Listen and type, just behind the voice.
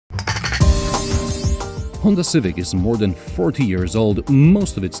Honda Civic is more than 40 years old.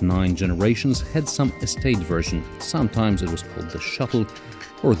 Most of its 9 generations had some estate version. Sometimes it was called the Shuttle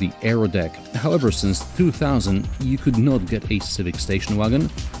or the Aerodeck. However, since 2000 you could not get a Civic station wagon,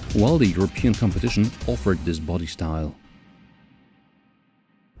 while the European competition offered this body style.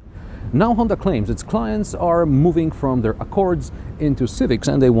 Now Honda claims its clients are moving from their Accords into Civics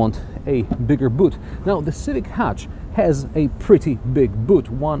and they want a bigger boot. Now the Civic hatch has a pretty big boot,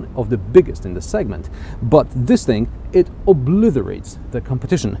 one of the biggest in the segment, but this thing, it obliterates the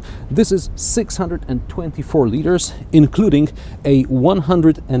competition. This is 624 liters, including a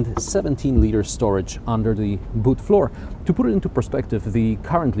 117 liter storage under the boot floor. To put it into perspective, the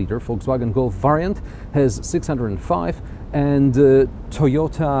current liter Volkswagen Golf variant has 605 and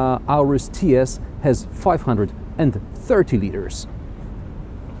Toyota Auris TS has 530 liters.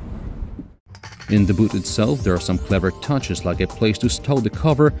 In the boot itself, there are some clever touches, like a place to stow the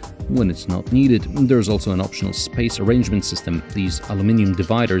cover when it's not needed. There's also an optional space arrangement system. These aluminium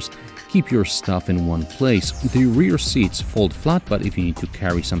dividers keep your stuff in one place. The rear seats fold flat, but if you need to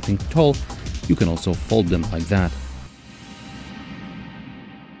carry something tall, you can also fold them like that.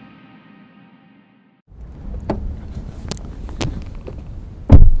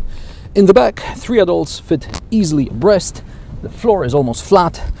 In the back, 3 adults fit easily abreast. The floor is almost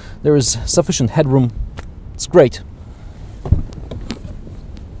flat. There is sufficient headroom. It's great.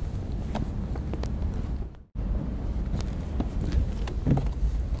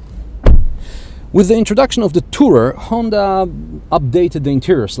 With the introduction of the Tourer, Honda updated the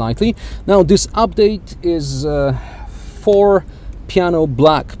interior slightly. Now this update is 4 piano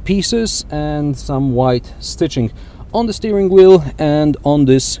black pieces and some white stitching on the steering wheel and on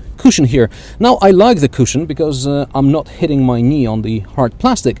this cushion here. Now I like the cushion because I'm not hitting my knee on the hard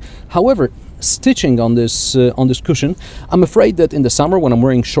plastic. However, stitching on this cushion, I'm afraid that in the summer when I'm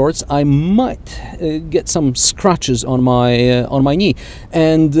wearing shorts I might get some scratches on my knee.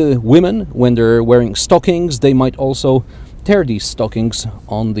 And women, when they're wearing stockings, they might also tear these stockings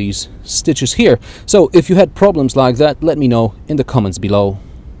on these stitches here. So if you had problems like that, let me know in the comments below.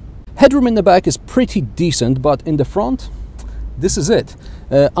 Headroom in the back is pretty decent, but in the front, this is it.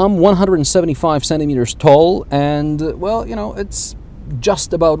 I'm 175 centimeters tall and, well, you know, it's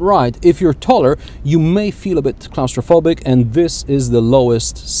just about right. If you're taller, you may feel a bit claustrophobic, and this is the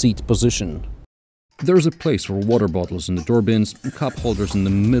lowest seat position. There's a place for water bottles in the door bins, cup holders in the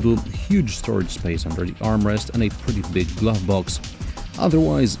middle, huge storage space under the armrest, and a pretty big glove box.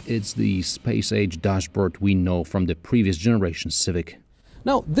 Otherwise, it's the space-age dashboard we know from the previous generation Civic.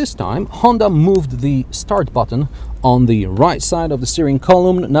 Now, this time, Honda moved the start button on the right side of the steering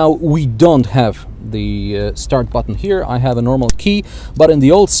column. Now, we don't have the start button here. I have a normal key, but in the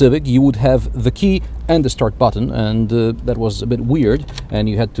old Civic, you would have the key and the start button, and that was a bit weird, and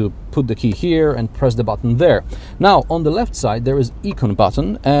you had to put the key here and press the button there. Now, on the left side, there is Econ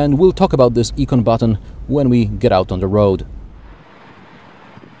button, and we'll talk about this Econ button when we get out on the road.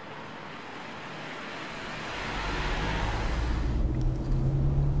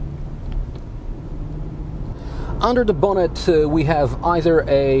 Under the bonnet we have either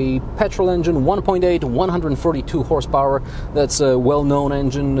a petrol engine 1.8 142 horsepower, that's a well-known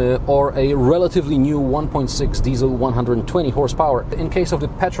engine, or a relatively new 1.6 diesel 120 horsepower. In case of the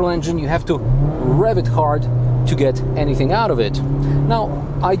petrol engine, you have to rev it hard to get anything out of it. Now,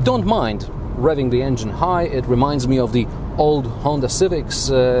 I don't mind revving the engine high. It reminds me of the old Honda Civics.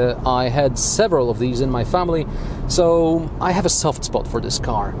 I had several of these in my family, so I have a soft spot for this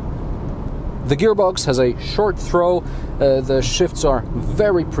car. The gearbox has a short throw, the shifts are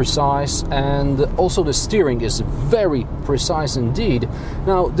very precise, and also the steering is very precise indeed.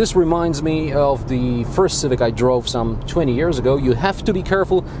 Now, this reminds me of the first Civic I drove some 20 years ago. You have to be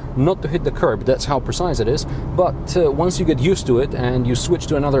careful not to hit the curb, that's how precise it is, but once you get used to it and you switch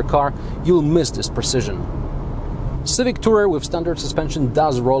to another car, you'll miss this precision. Civic Tourer with standard suspension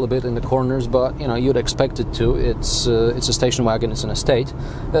does roll a bit in the corners, but you know, you'd expect it to. It's a station wagon, it's an estate,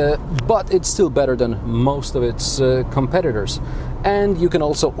 but it's still better than most of its competitors. And you can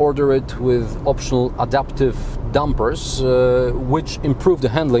also order it with optional adaptive dampers, which improve the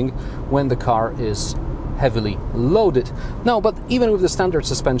handling when the car is heavily loaded. Now, but even with the standard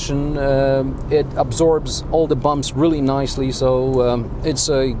suspension, it absorbs all the bumps really nicely, so it's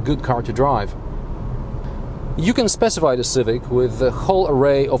a good car to drive. You can specify the Civic with a whole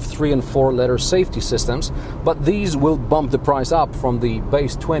array of 3 and 4 letter safety systems, but these will bump the price up from the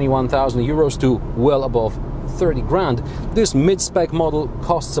base 21,000 euros to well above 30 grand. This mid-spec model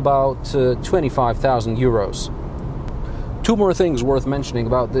costs about 25,000 euros. Two more things worth mentioning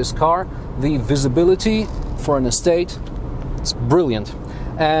about this car. The visibility for an estate, it's brilliant.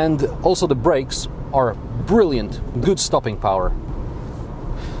 And also the brakes, are brilliant, good stopping power.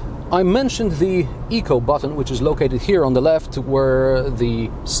 I mentioned the Eco button, which is located here on the left, where the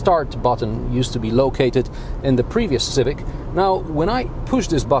Start button used to be located in the previous Civic. Now, when I push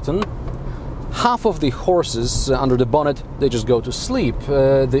this button, half of the horses under the bonnet, they just go to sleep.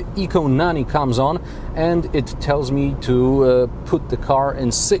 The Eco Nanny comes on and it tells me to put the car in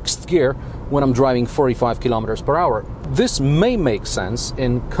 6th gear when I'm driving 45 kilometers per hour. This may make sense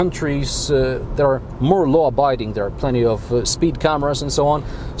in countries that are more law-abiding. There are plenty of speed cameras and so on,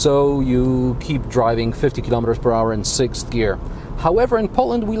 so you keep driving 50 kilometers per hour in 6th gear. However, in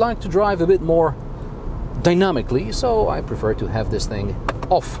Poland we like to drive a bit more dynamically, so I prefer to have this thing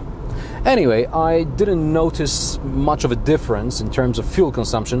off. Anyway, I didn't notice much of a difference in terms of fuel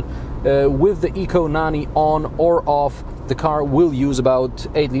consumption. With the Eco Nanny on or off, the car will use about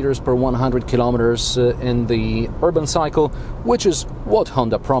 8 liters per 100 kilometers in the urban cycle, which is what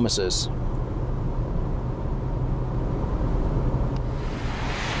Honda promises.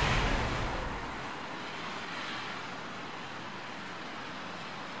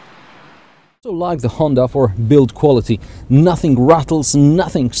 So like the Honda for build quality. Nothing rattles,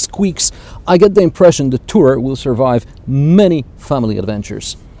 nothing squeaks. I get the impression the Tourer will survive many family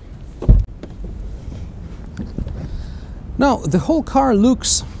adventures. Now, the whole car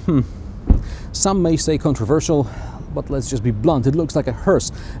looks, some may say controversial, but let's just be blunt, it looks like a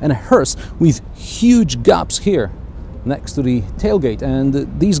hearse, and a hearse with huge gaps here next to the tailgate,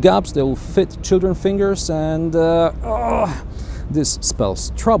 and these gaps, they'll fit children's fingers, and this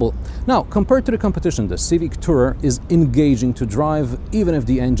spells trouble. Now, compared to the competition, the Civic Tourer is engaging to drive, even if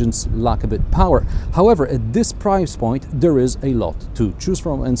the engines lack a bit power. However, at this price point, there is a lot to choose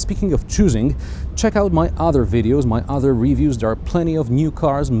from. And speaking of choosing, check out my other videos, my other reviews. There are plenty of new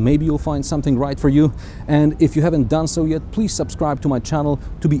cars. Maybe you'll find something right for you. And if you haven't done so yet, please subscribe to my channel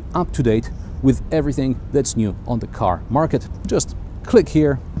to be up to date with everything that's new on the car market. Just click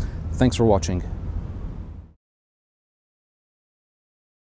here. Thanks for watching.